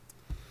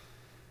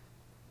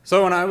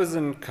So when I was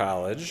in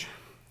college,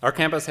 our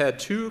campus had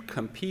two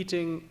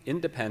competing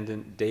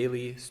independent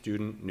daily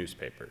student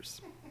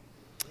newspapers.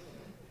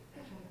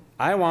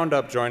 I wound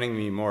up joining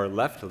the more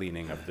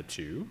left-leaning of the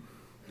two.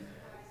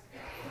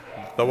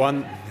 The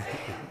one,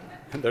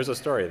 there's a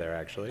story there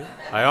actually.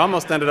 I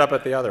almost ended up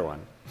at the other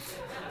one.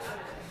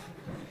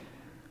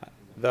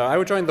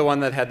 I joined the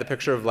one that had the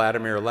picture of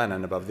Vladimir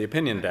Lenin above the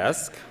opinion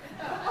desk.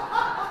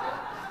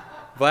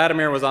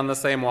 Vladimir was on the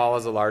same wall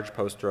as a large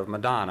poster of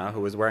Madonna,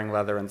 who was wearing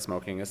leather and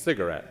smoking a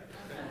cigarette.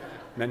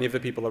 Many of the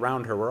people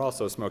around her were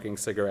also smoking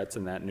cigarettes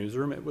in that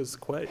newsroom. It was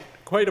quite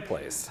a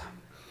place.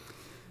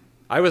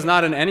 I was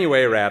not in any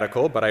way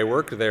radical, but I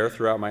worked there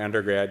throughout my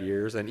undergrad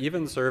years and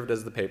even served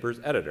as the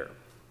paper's editor.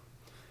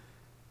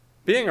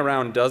 Being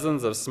around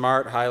dozens of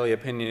smart, highly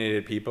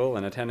opinionated people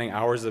and attending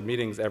hours of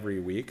meetings every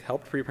week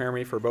helped prepare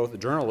me for both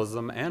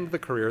journalism and the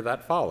career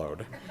that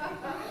followed.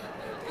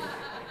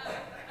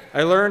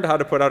 I learned how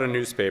to put out a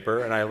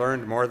newspaper, and I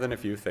learned more than a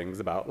few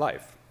things about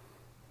life.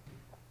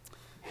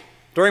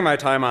 During my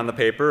time on the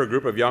paper, a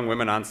group of young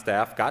women on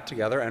staff got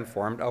together and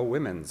formed a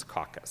women's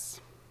caucus.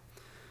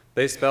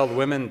 They spelled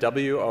women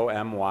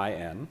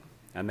W-O-M-Y-N,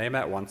 and they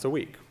met once a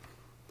week.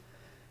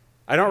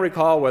 I don't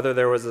recall whether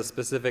there was a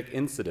specific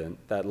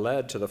incident that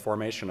led to the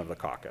formation of the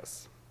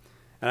caucus,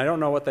 and I don't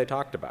know what they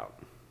talked about.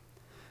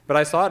 But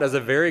I saw it as a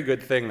very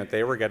good thing that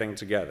they were getting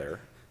together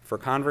for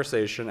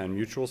conversation and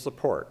mutual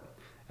support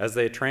as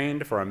they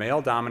trained for a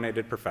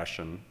male-dominated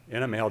profession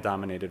in a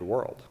male-dominated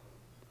world.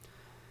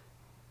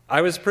 I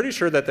was pretty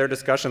sure that their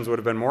discussions would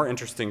have been more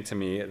interesting to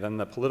me than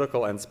the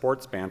political and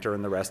sports banter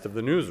in the rest of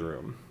the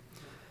newsroom,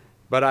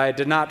 but I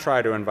did not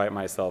try to invite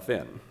myself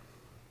in.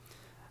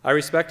 I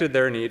respected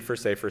their need for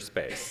safer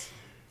space,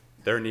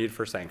 their need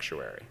for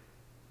sanctuary.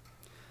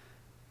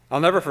 I'll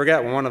never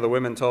forget when one of the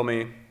women told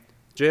me,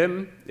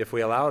 "Jim, if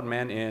we allowed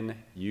men in,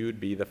 you'd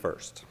be the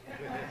first."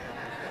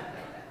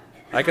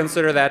 I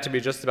consider that to be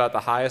just about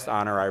the highest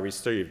honor I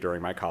received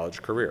during my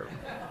college career.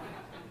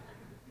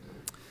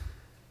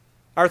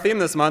 Our theme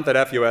this month at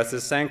FUS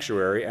is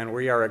sanctuary, and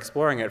we are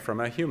exploring it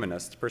from a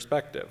humanist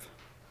perspective.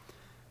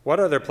 What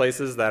are the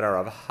places that are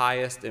of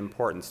highest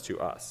importance to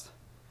us?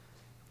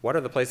 What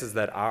are the places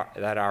that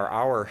are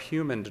our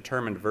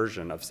human-determined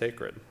version of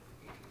sacred?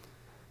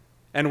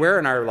 And where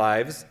in our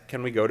lives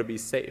can we go to be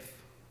safe,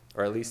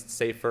 or at least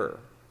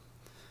safer?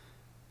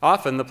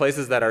 Often, the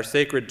places that are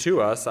sacred to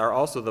us are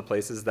also the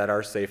places that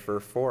are safer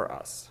for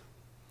us.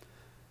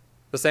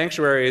 The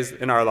sanctuaries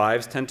in our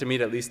lives tend to meet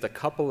at least a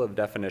couple of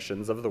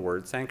definitions of the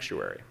word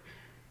sanctuary.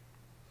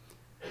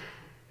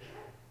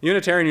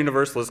 Unitarian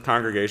Universalist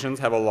congregations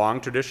have a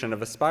long tradition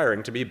of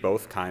aspiring to be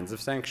both kinds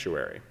of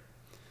sanctuary.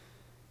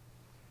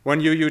 When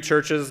UU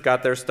churches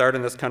got their start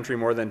in this country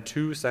more than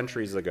 2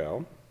 centuries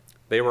ago,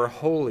 they were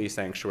holy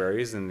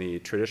sanctuaries in the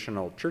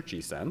traditional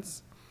churchy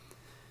sense,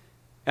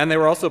 and they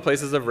were also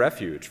places of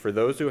refuge for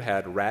those who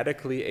had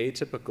radically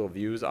atypical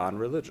views on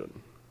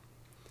religion.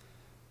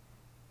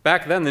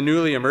 Back then, the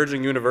newly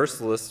emerging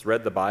Universalists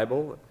read the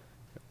Bible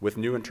with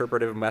new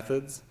interpretive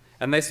methods,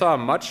 and they saw a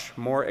much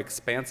more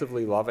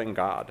expansively loving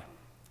God,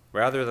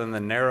 rather than the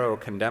narrow,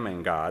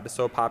 condemning God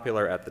so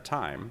popular at the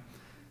time,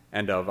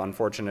 and of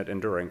unfortunate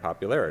enduring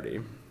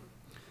popularity.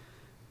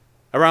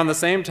 Around the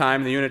same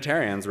time, the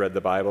Unitarians read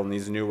the Bible in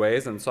these new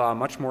ways and saw a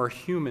much more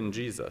human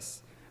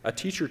Jesus, a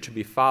teacher to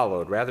be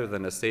followed rather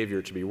than a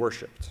savior to be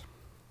worshiped.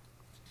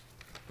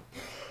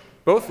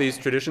 Both these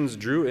traditions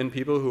drew in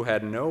people who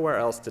had nowhere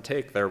else to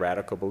take their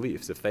radical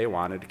beliefs if they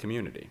wanted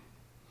community.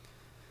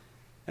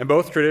 And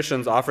both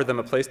traditions offered them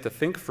a place to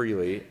think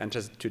freely and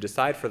to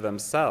decide for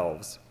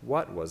themselves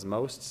what was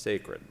most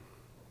sacred.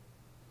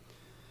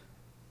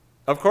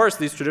 Of course,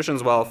 these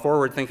traditions, while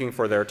forward-thinking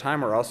for their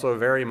time, were also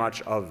very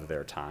much of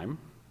their time.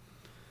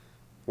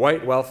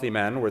 White, wealthy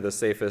men were the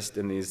safest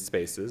in these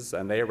spaces,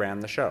 and they ran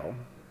the show.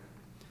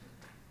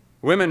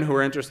 Women who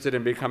were interested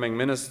in becoming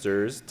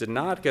ministers did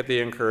not get the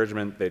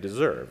encouragement they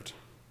deserved,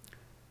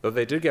 though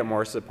they did get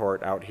more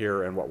support out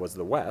here in what was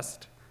the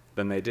West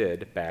than they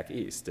did back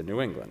east in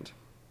New England.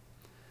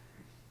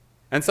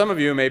 And some of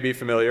you may be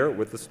familiar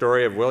with the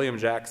story of William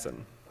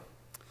Jackson,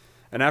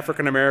 an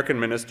African-American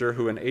minister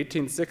who in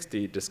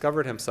 1860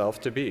 discovered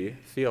himself to be,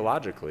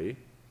 theologically,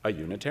 a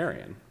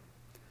Unitarian.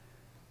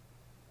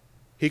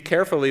 He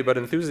carefully but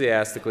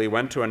enthusiastically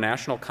went to a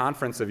national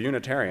conference of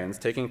Unitarians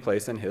taking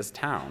place in his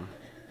town,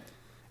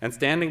 and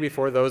standing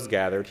before those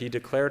gathered, he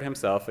declared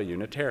himself a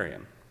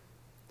Unitarian.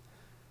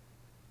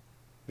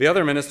 The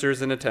other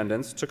ministers in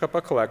attendance took up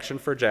a collection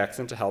for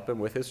Jackson to help him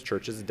with his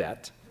church's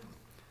debt,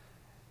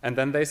 and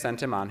then they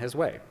sent him on his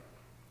way,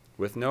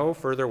 with no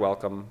further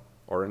welcome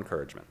or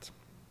encouragement.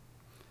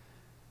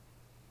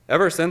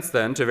 Ever since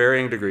then, to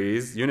varying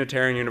degrees,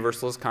 Unitarian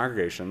Universalist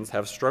congregations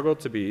have struggled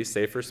to be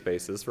safer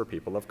spaces for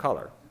people of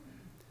color.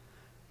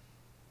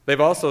 They've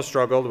also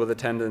struggled with a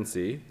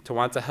tendency to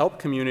want to help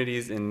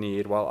communities in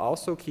need while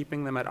also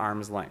keeping them at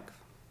arm's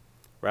length,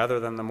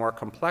 rather than the more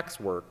complex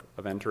work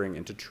of entering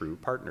into true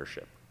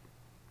partnership.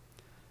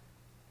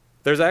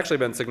 There's actually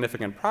been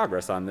significant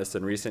progress on this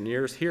in recent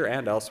years, here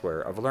and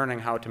elsewhere, of learning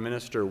how to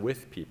minister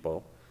with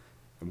people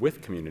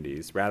with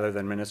communities rather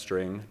than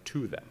ministering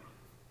to them.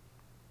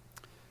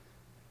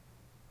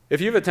 If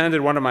you've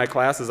attended one of my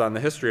classes on the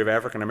history of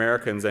African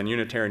Americans and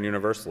Unitarian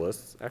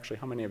Universalists, actually,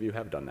 how many of you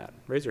have done that?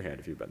 Raise your hand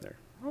if you've been there.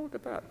 Oh, look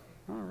at that.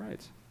 All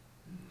right.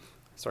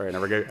 Sorry,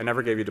 I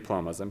never gave you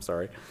diplomas. I'm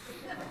sorry.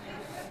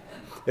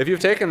 If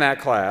you've taken that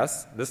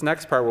class, this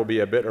next part will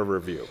be a bit of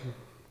review.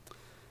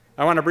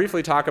 I want to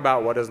briefly talk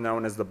about what is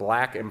known as the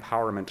Black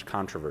empowerment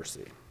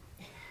controversy,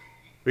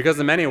 because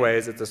in many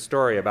ways it's a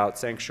story about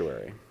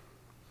sanctuary.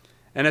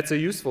 And it's a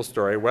useful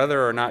story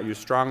whether or not you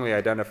strongly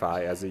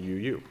identify as a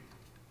UU.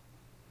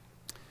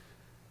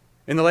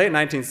 In the late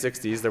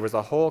 1960s, there was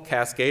a whole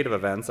cascade of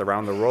events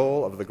around the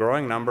role of the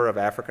growing number of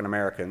African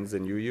Americans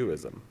in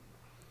UUism,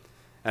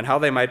 and how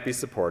they might be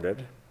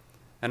supported,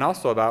 and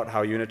also about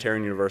how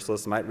Unitarian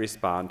Universalists might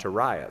respond to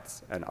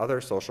riots and other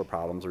social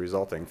problems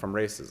resulting from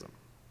racism.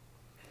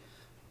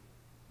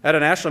 At a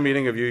national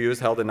meeting of UUs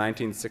held in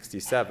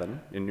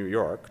 1967 in New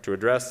York to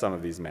address some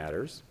of these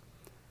matters,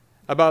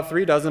 about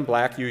 36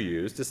 black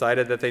UUs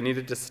decided that they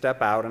needed to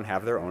step out and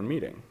have their own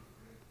meeting.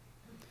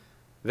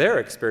 Their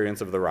experience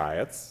of the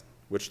riots,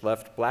 which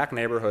left black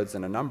neighborhoods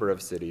in a number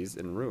of cities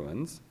in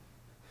ruins,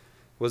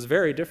 was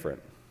very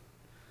different.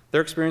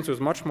 Their experience was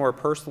much more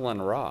personal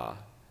and raw,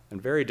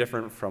 and very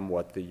different from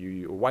what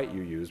the white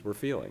UUs were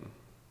feeling.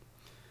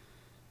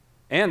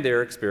 And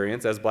their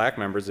experience as black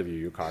members of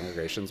UU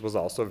congregations was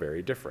also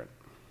very different.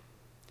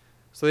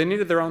 So they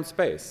needed their own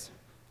space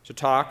to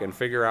talk and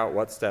figure out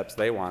what steps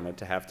they wanted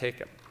to have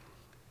taken.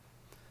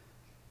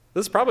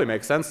 This probably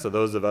makes sense to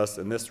those of us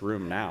in this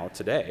room now,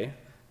 today,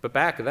 but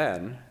back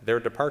then, their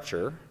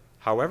departure,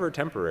 however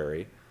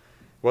temporary,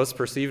 was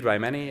perceived by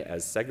many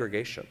as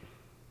segregation.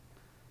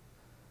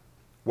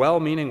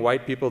 Well-meaning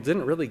white people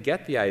didn't really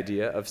get the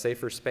idea of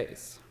safer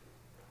space,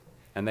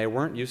 and they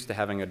weren't used to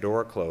having a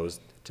door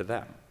closed to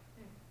them.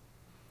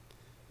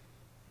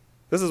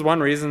 This is one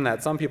reason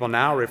that some people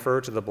now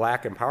refer to the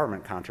Black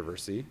empowerment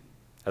controversy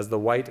as the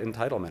white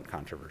entitlement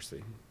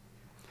controversy,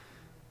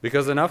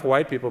 because enough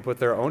white people put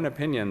their own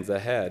opinions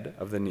ahead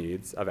of the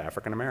needs of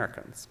African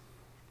Americans.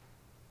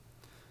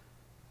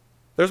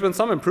 There's been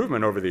some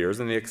improvement over the years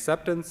in the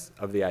acceptance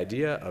of the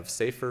idea of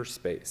safer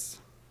space.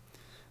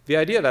 The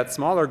idea that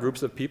smaller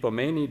groups of people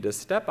may need to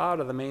step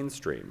out of the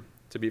mainstream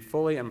to be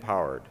fully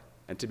empowered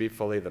and to be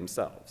fully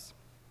themselves.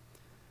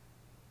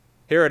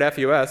 Here at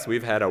FUS,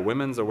 we've had a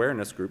women's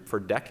awareness group for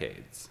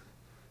decades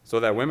so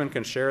that women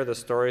can share the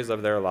stories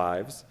of their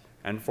lives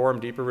and form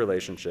deeper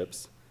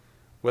relationships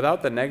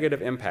without the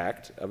negative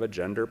impact of a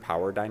gender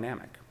power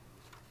dynamic.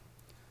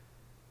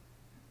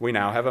 We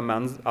now have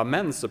a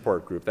men's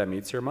support group that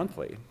meets here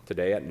monthly,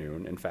 today at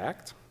noon, in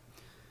fact.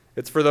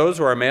 It's for those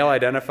who are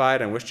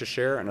male-identified and wish to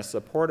share in a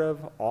supportive,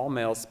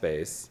 all-male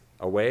space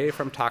away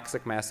from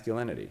toxic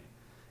masculinity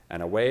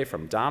and away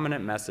from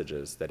dominant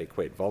messages that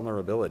equate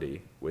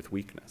vulnerability with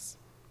weakness.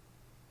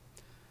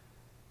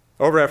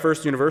 Over at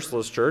First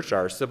Universalist Church,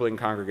 our sibling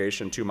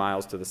congregation 2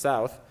 miles to the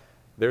south,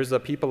 there's a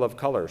People of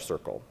Color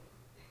Circle,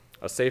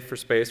 a safer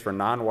space for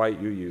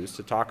non-white UUs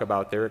to talk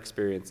about their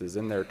experiences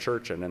in their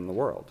church and in the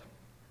world.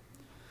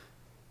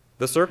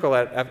 The circle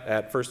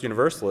at First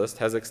Universalist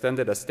has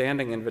extended a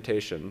standing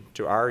invitation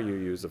to our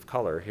UUs of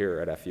color here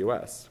at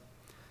FUS,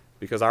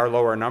 because our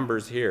lower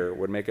numbers here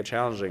would make it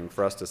challenging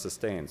for us to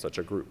sustain such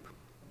a group.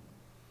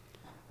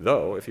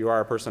 Though, if you are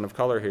a person of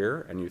color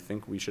here and you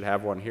think we should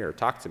have one here,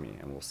 talk to me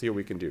and we'll see what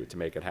we can do to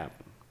make it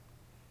happen.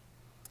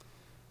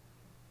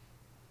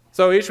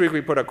 So each week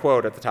we put a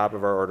quote at the top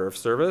of our order of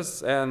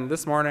service, and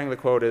this morning the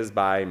quote is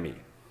by me.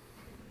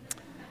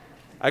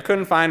 I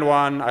couldn't find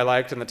one I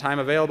liked in the time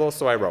available,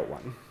 so I wrote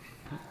one.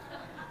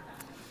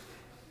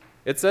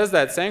 It says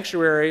that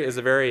sanctuary is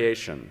a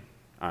variation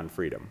on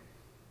freedom.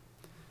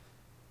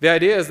 The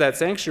idea is that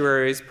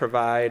sanctuaries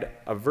provide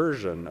a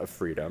version of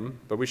freedom,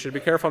 but we should be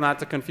careful not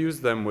to confuse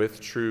them with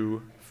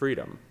true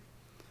freedom.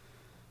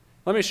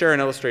 Let me share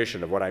an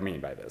illustration of what I mean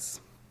by this.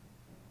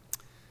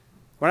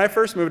 When I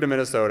first moved to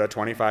Minnesota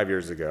 25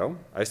 years ago,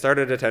 I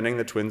started attending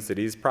the Twin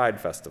Cities Pride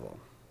Festival.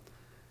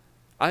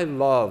 I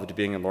loved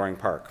being in Loring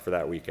Park for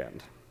that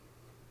weekend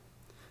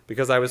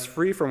because I was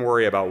free from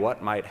worry about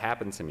what might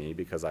happen to me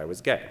because I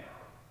was gay.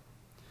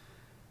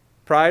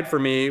 Pride for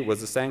me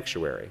was a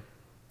sanctuary,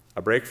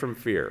 a break from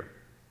fear,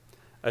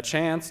 a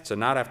chance to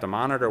not have to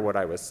monitor what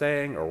I was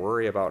saying or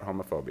worry about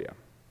homophobia.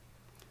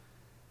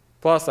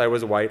 Plus, I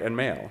was white and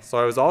male, so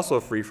I was also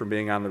free from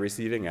being on the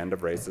receiving end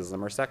of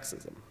racism or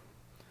sexism.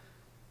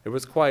 It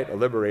was quite a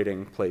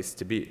liberating place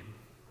to be.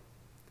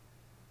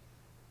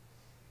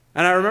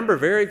 And I remember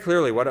very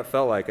clearly what it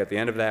felt like at the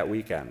end of that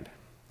weekend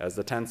as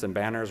the tents and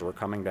banners were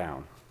coming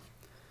down.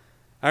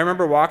 I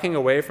remember walking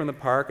away from the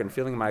park and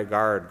feeling my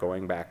guard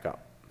going back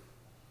up,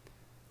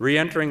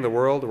 re-entering the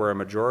world where a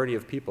majority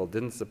of people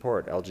didn't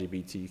support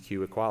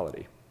LGBTQ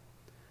equality.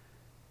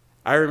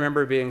 I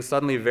remember being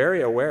suddenly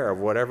very aware of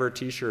whatever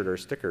t-shirt or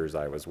stickers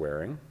I was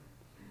wearing.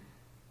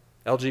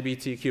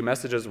 LGBTQ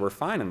messages were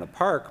fine in the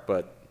park,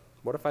 but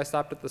what if I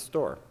stopped at the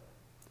store?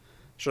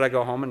 Should I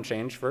go home and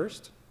change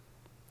first?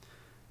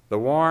 The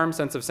warm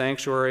sense of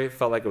sanctuary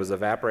felt like it was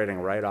evaporating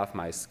right off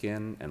my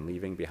skin and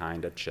leaving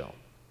behind a chill.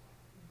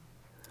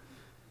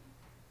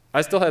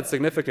 I still had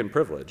significant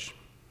privilege.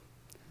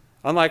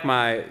 Unlike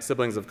my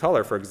siblings of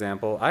color, for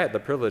example, I had the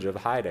privilege of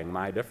hiding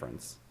my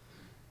difference.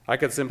 I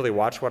could simply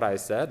watch what I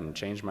said and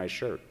change my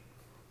shirt.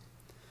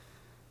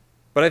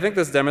 But I think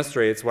this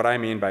demonstrates what I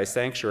mean by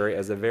sanctuary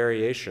as a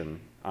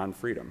variation on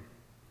freedom.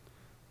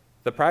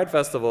 The Pride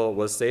Festival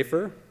was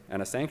safer and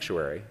a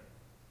sanctuary,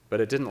 but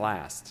it didn't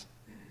last,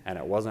 and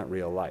it wasn't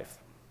real life.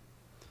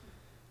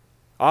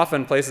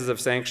 Often, places of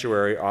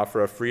sanctuary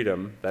offer a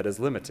freedom that is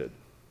limited.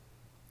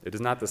 It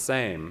is not the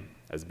same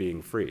as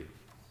being free.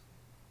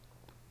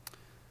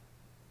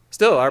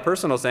 Still, our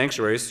personal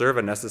sanctuaries serve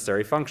a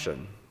necessary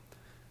function.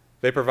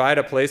 They provide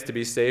a place to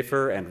be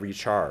safer and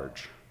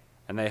recharge,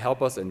 and they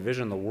help us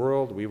envision the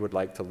world we would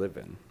like to live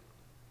in.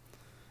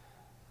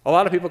 A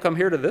lot of people come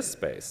here to this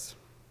space,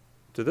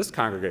 to this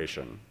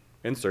congregation,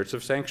 in search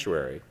of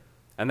sanctuary,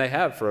 and they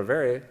have for a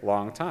very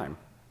long time.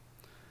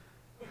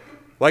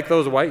 Like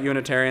those white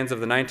Unitarians of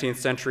the 19th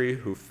century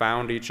who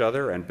found each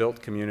other and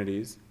built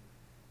communities,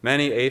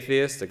 many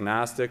atheists,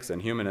 agnostics,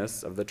 and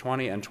humanists of the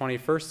 20th and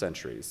 21st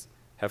centuries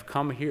have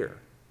come here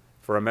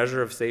for a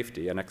measure of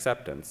safety and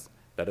acceptance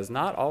that is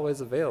not always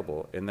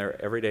available in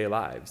their everyday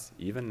lives,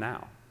 even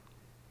now.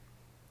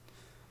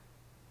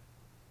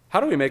 How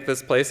do we make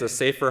this place a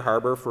safer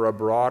harbor for a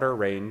broader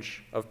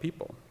range of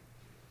people?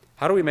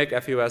 How do we make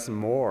FUS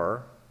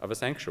more of a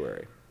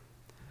sanctuary?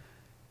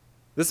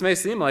 This may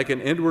seem like an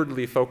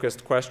inwardly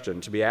focused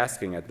question to be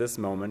asking at this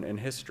moment in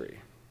history,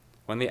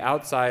 when the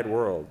outside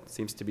world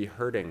seems to be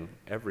hurting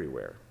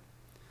everywhere,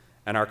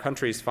 and our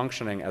country's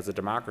functioning as a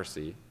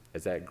democracy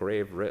is at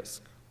grave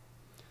risk.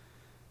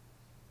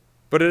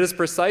 But it is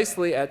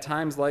precisely at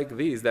times like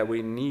these that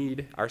we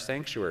need our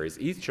sanctuaries.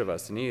 Each of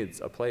us needs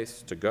a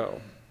place to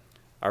go,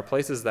 our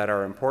places that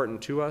are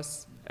important to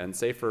us and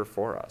safer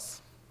for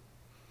us.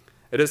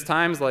 It is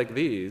times like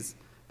these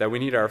that we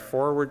need our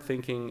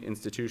forward-thinking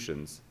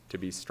institutions to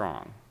be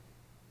strong.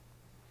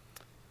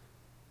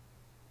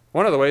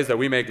 One of the ways that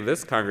we make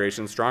this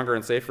congregation stronger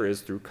and safer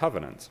is through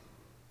covenant.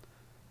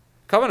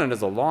 Covenant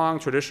is a long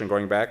tradition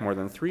going back more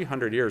than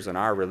 300 years in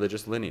our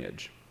religious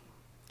lineage.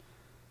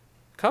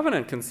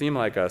 Covenant can seem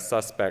like a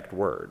suspect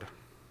word.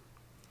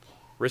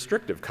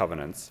 Restrictive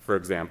covenants, for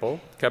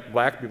example, kept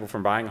black people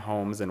from buying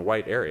homes in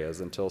white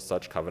areas until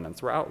such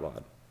covenants were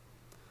outlawed.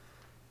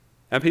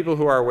 And people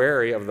who are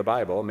wary of the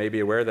Bible may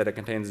be aware that it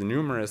contains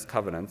numerous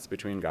covenants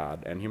between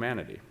God and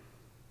humanity.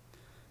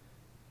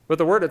 But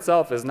the word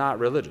itself is not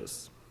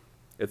religious.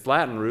 Its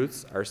Latin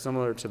roots are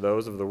similar to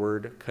those of the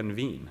word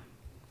convene.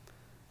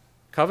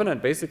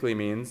 Covenant basically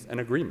means an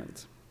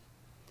agreement.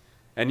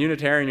 And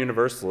Unitarian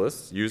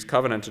Universalists use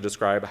covenant to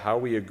describe how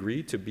we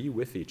agree to be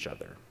with each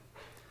other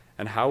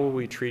and how will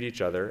we treat each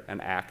other and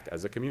act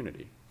as a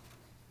community.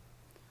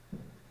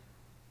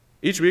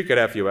 Each week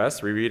at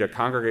FUS, we read a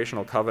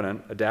congregational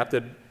covenant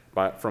adapted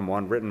from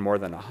one written more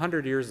than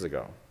 100 years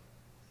ago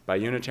by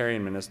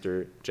Unitarian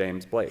minister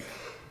James Blake.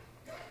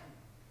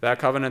 That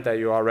covenant that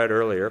you all read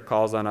earlier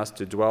calls on us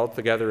to dwell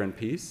together in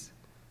peace,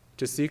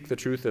 to seek the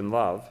truth in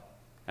love,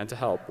 and to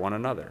help one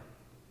another.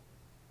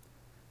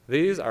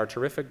 These are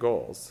terrific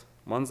goals,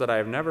 ones that I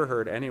have never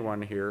heard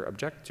anyone here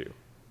object to.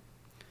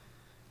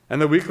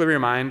 And the weekly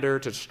reminder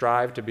to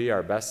strive to be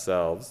our best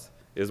selves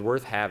is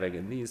worth having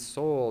in these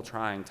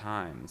soul-trying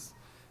times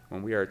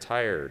when we are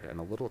tired and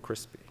a little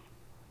crispy.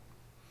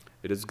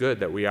 It is good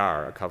that we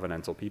are a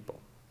covenantal people.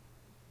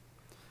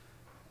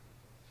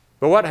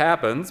 But what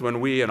happens when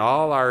we, in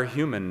all our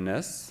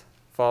humanness,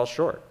 fall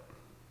short?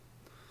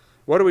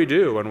 What do we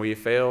do when we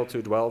fail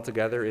to dwell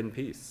together in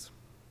peace?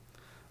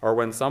 Or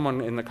when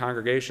someone in the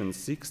congregation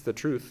seeks the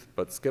truth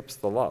but skips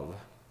the love?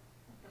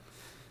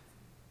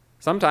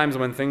 Sometimes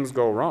when things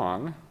go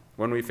wrong,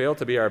 when we fail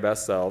to be our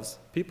best selves,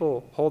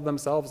 people hold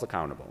themselves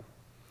accountable.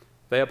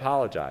 They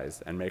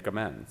apologize and make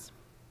amends.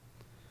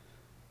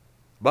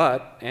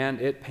 But, and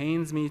it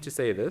pains me to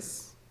say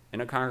this,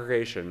 in a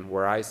congregation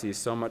where I see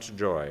so much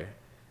joy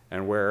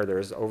and where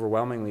there's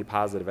overwhelmingly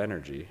positive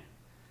energy,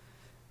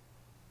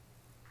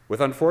 with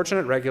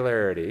unfortunate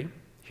regularity,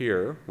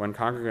 here, when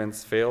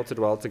congregants fail to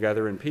dwell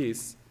together in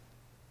peace,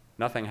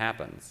 nothing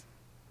happens.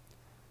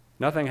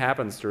 Nothing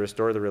happens to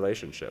restore the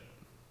relationship.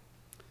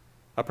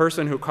 A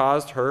person who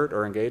caused hurt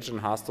or engaged in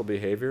hostile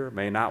behavior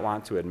may not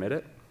want to admit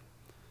it.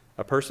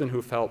 A person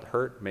who felt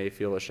hurt may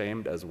feel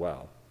ashamed as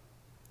well.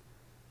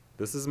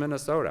 This is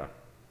Minnesota.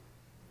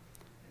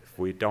 If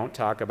we don't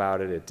talk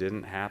about it, it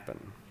didn't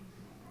happen.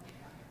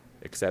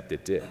 Except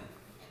it did.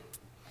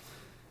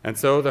 And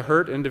so the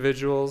hurt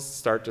individuals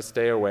start to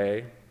stay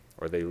away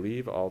or they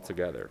leave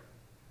altogether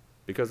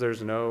because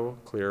there's no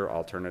clear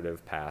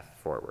alternative path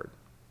forward.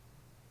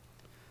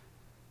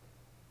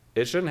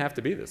 It shouldn't have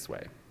to be this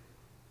way.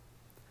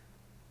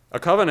 A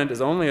covenant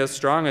is only as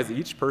strong as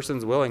each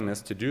person's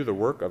willingness to do the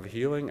work of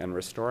healing and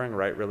restoring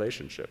right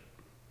relationship,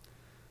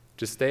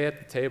 to stay at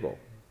the table,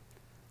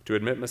 to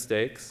admit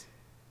mistakes,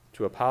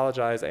 to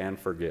apologize and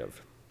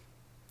forgive.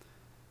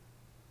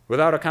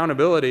 Without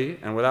accountability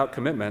and without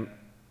commitment,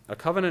 a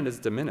covenant is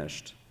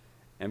diminished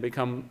and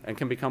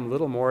can become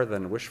little more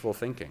than wishful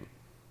thinking.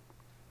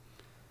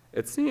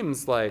 It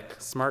seems like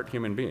smart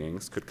human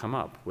beings could come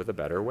up with a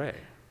better way.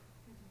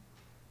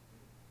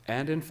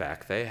 And in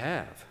fact, they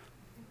have.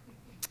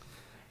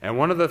 And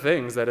one of the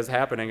things that is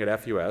happening at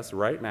FUS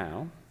right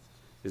now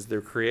is the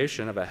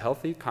creation of a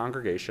healthy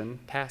congregation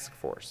task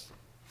force.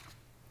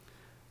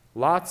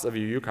 Lots of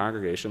UU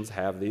congregations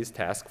have these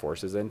task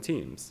forces and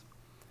teams,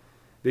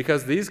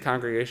 because these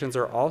congregations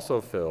are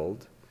also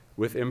filled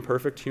with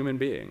imperfect human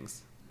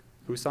beings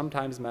who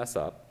sometimes mess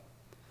up.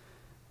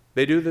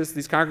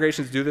 These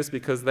congregations do this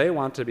because they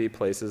want to be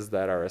places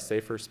that are a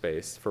safer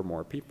space for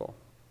more people.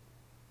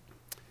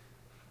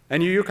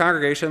 And UU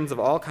congregations of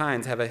all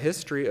kinds have a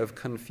history of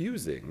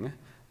confusing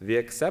the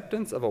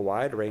acceptance of a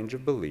wide range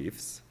of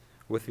beliefs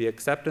with the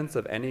acceptance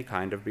of any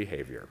kind of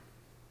behavior,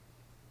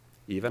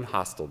 even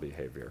hostile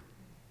behavior.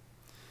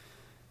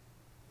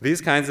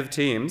 These kinds of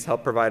teams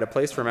help provide a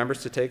place for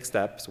members to take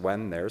steps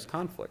when there's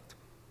conflict.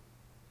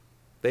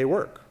 They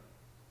work.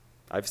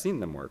 I've seen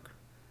them work.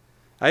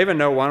 I even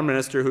know one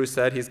minister who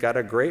said he's got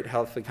a great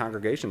healthy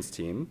congregations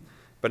team,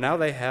 but now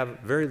they have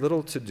very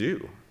little to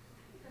do.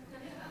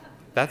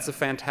 That's a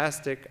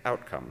fantastic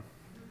outcome.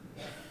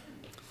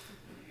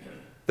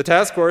 The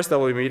task force that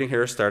will be meeting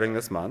here starting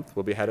this month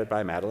will be headed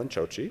by Madeline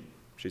Chochi.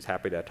 She's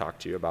happy to talk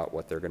to you about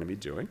what they're going to be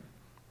doing.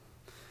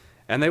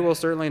 And they will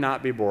certainly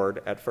not be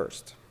bored at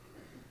first.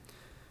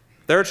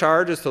 Their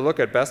charge is to look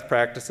at best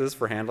practices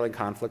for handling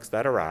conflicts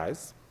that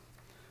arise,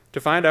 to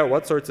find out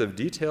what sorts of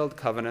detailed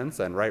covenants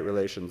and right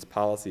relations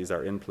policies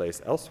are in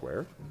place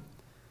elsewhere.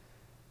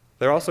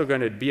 They're also going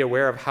to be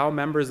aware of how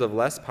members of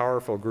less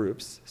powerful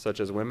groups,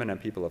 such as women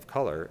and people of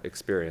color,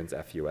 experience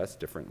FUS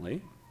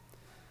differently.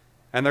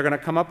 And they're going to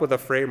come up with a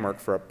framework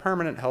for a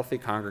permanent healthy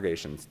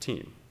congregations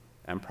team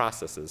and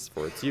processes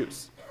for its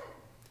use.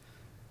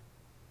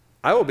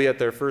 I will be at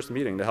their first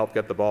meeting to help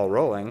get the ball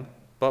rolling,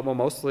 but will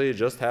mostly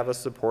just have a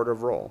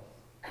supportive role.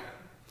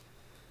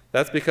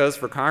 That's because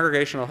for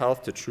congregational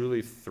health to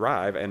truly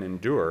thrive and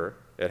endure,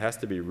 it has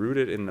to be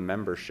rooted in the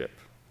membership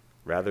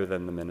rather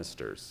than the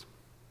ministers.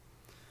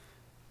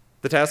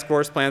 The task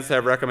force plans to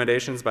have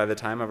recommendations by the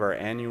time of our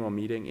annual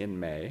meeting in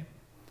May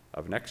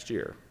of next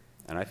year,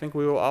 and I think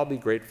we will all be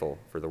grateful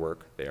for the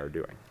work they are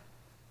doing.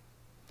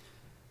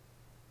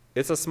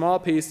 It's a small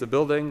piece of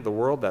building the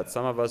world that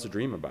some of us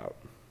dream about,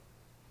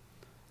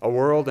 a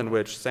world in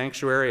which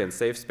sanctuary and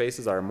safe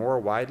spaces are more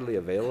widely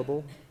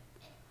available,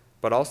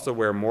 but also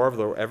where more of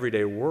the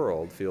everyday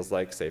world feels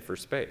like safer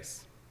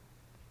space.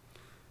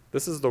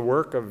 This is the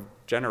work of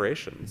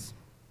generations,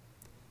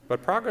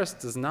 but progress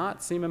does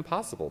not seem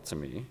impossible to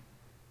me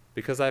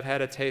because I've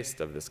had a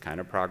taste of this kind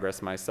of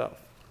progress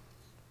myself.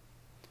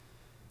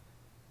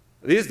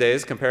 These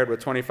days, compared with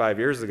 25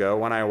 years ago,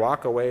 when I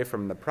walk away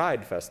from the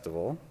Pride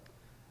Festival,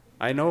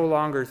 I no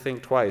longer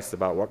think twice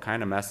about what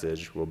kind of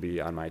message will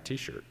be on my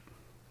t-shirt,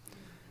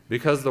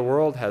 because the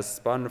world has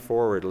spun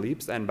forward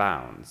leaps and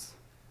bounds,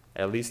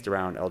 at least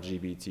around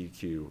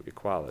LGBTQ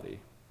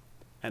equality,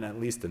 and at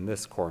least in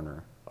this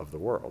corner of the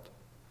world.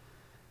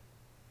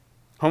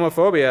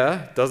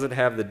 Homophobia doesn't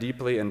have the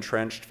deeply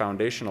entrenched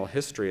foundational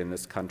history in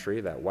this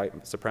country that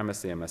white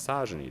supremacy and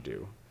misogyny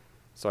do,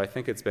 so I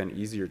think it's been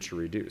easier to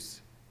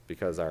reduce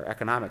because our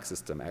economic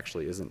system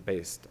actually isn't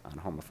based on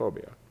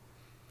homophobia.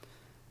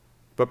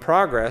 But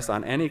progress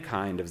on any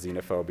kind of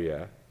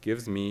xenophobia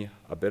gives me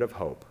a bit of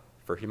hope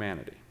for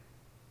humanity.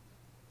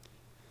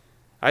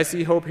 I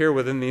see hope here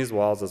within these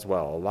walls as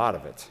well, a lot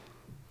of it.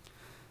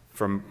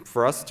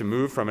 For us to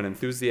move from an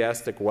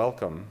enthusiastic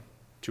welcome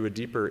to a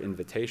deeper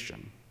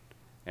invitation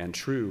and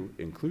true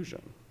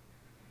inclusion.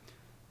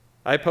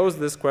 I posed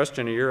this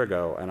question a year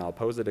ago, and I'll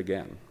pose it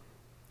again.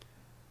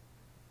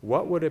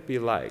 What would it be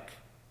like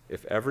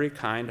if every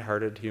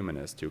kind-hearted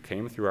humanist who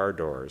came through our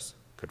doors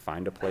could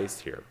find a place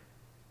here?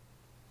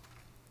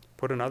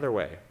 Put another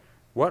way,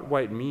 what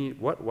might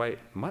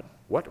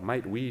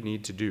we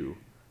need to do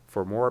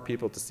for more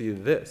people to see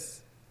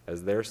this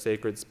as their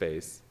sacred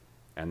space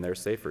and their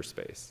safer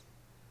space,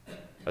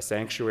 a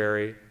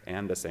sanctuary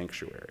and a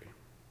sanctuary?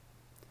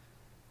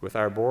 With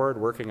our board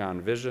working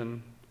on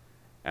vision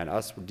and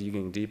us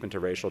digging deep into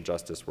racial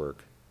justice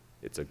work,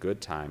 it's a good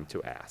time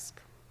to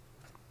ask.